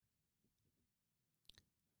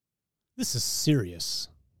This is serious.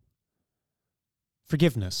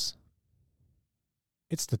 Forgiveness.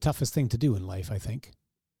 It's the toughest thing to do in life, I think.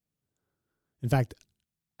 In fact,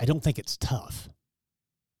 I don't think it's tough.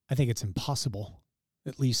 I think it's impossible,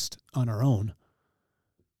 at least on our own.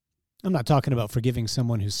 I'm not talking about forgiving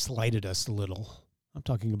someone who slighted us a little. I'm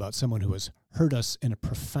talking about someone who has hurt us in a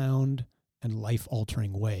profound and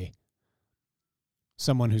life-altering way.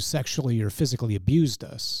 Someone who sexually or physically abused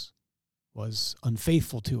us, was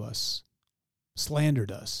unfaithful to us,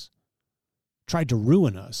 slandered us, tried to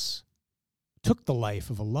ruin us, took the life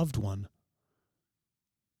of a loved one.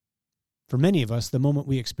 For many of us, the moment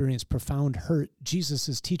we experience profound hurt,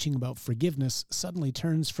 Jesus' teaching about forgiveness suddenly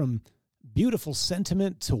turns from beautiful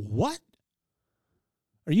sentiment to what?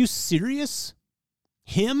 Are you serious?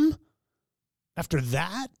 Him? After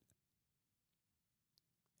that?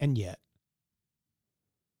 And yet,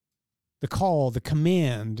 the call, the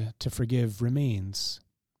command to forgive remains.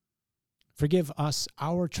 Forgive us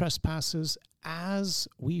our trespasses as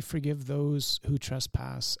we forgive those who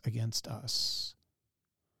trespass against us.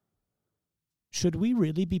 Should we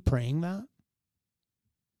really be praying that?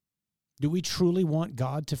 Do we truly want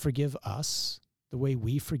God to forgive us the way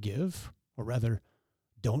we forgive, or rather,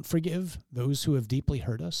 don't forgive those who have deeply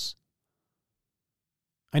hurt us?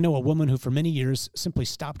 I know a woman who for many years simply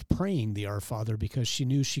stopped praying the Our Father because she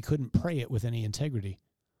knew she couldn't pray it with any integrity.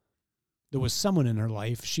 There was someone in her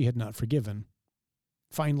life she had not forgiven.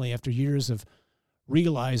 Finally, after years of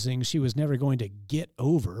realizing she was never going to get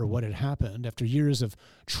over what had happened, after years of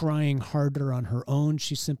trying harder on her own,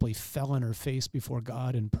 she simply fell on her face before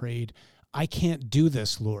God and prayed, I can't do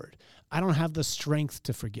this, Lord. I don't have the strength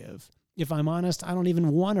to forgive. If I'm honest, I don't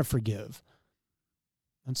even want to forgive.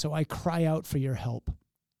 And so I cry out for your help.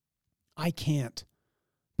 I can't,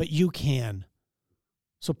 but you can.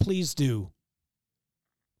 So please do.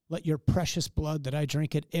 Let your precious blood that I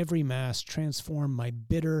drink at every Mass transform my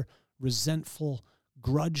bitter, resentful,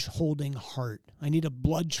 grudge-holding heart. I need a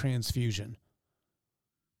blood transfusion.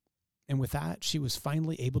 And with that, she was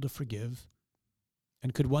finally able to forgive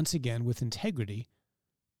and could once again, with integrity,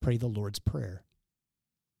 pray the Lord's Prayer.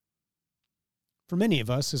 For many of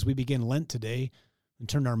us, as we begin Lent today and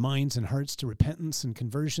turn our minds and hearts to repentance and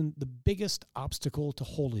conversion, the biggest obstacle to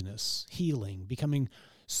holiness, healing, becoming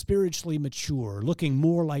spiritually mature, looking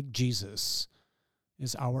more like Jesus,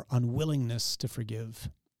 is our unwillingness to forgive.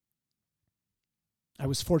 I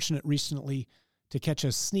was fortunate recently to catch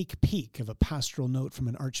a sneak peek of a pastoral note from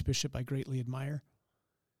an archbishop I greatly admire.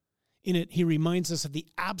 In it, he reminds us of the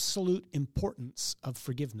absolute importance of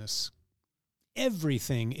forgiveness.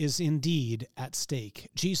 Everything is indeed at stake.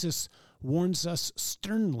 Jesus warns us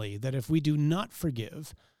sternly that if we do not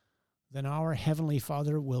forgive, then our Heavenly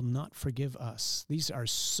Father will not forgive us. These are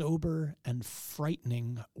sober and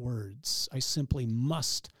frightening words. I simply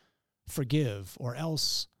must forgive, or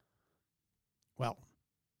else, well,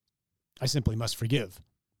 I simply must forgive.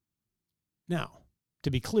 Now,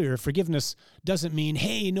 to be clear, forgiveness doesn't mean,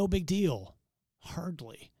 hey, no big deal.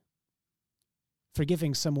 Hardly.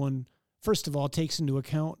 Forgiving someone, first of all, takes into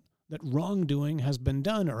account that wrongdoing has been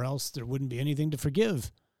done, or else there wouldn't be anything to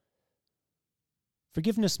forgive.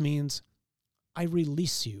 Forgiveness means I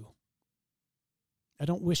release you. I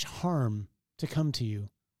don't wish harm to come to you.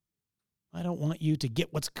 I don't want you to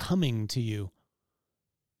get what's coming to you.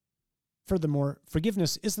 Furthermore,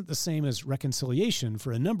 forgiveness isn't the same as reconciliation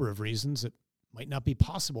for a number of reasons. It might not be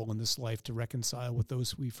possible in this life to reconcile with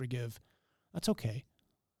those we forgive. That's okay.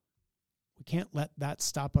 We can't let that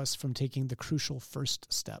stop us from taking the crucial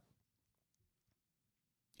first step.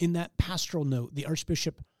 In that pastoral note, the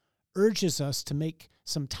Archbishop urges us to make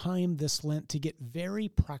some time this Lent to get very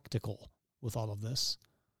practical with all of this.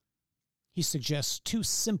 He suggests two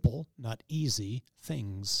simple, not easy,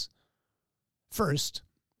 things. First,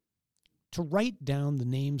 to write down the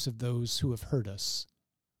names of those who have hurt us.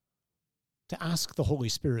 To ask the Holy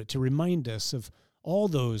Spirit to remind us of all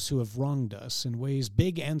those who have wronged us in ways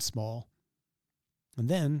big and small. And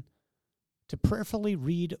then to prayerfully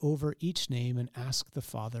read over each name and ask the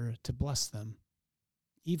Father to bless them,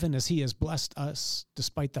 even as He has blessed us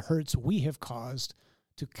despite the hurts we have caused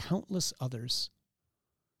to countless others.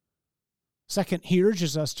 Second, he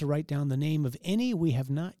urges us to write down the name of any we have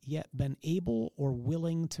not yet been able or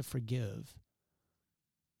willing to forgive.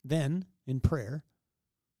 Then, in prayer,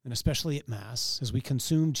 and especially at Mass, as we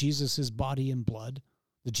consume Jesus' body and blood,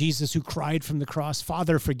 the Jesus who cried from the cross,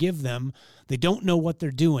 Father, forgive them, they don't know what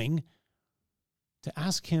they're doing, to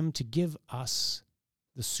ask Him to give us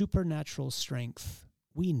the supernatural strength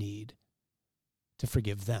we need to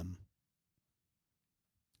forgive them.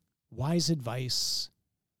 Wise advice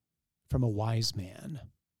from a wise man.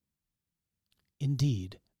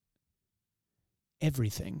 Indeed,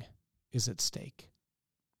 everything is at stake.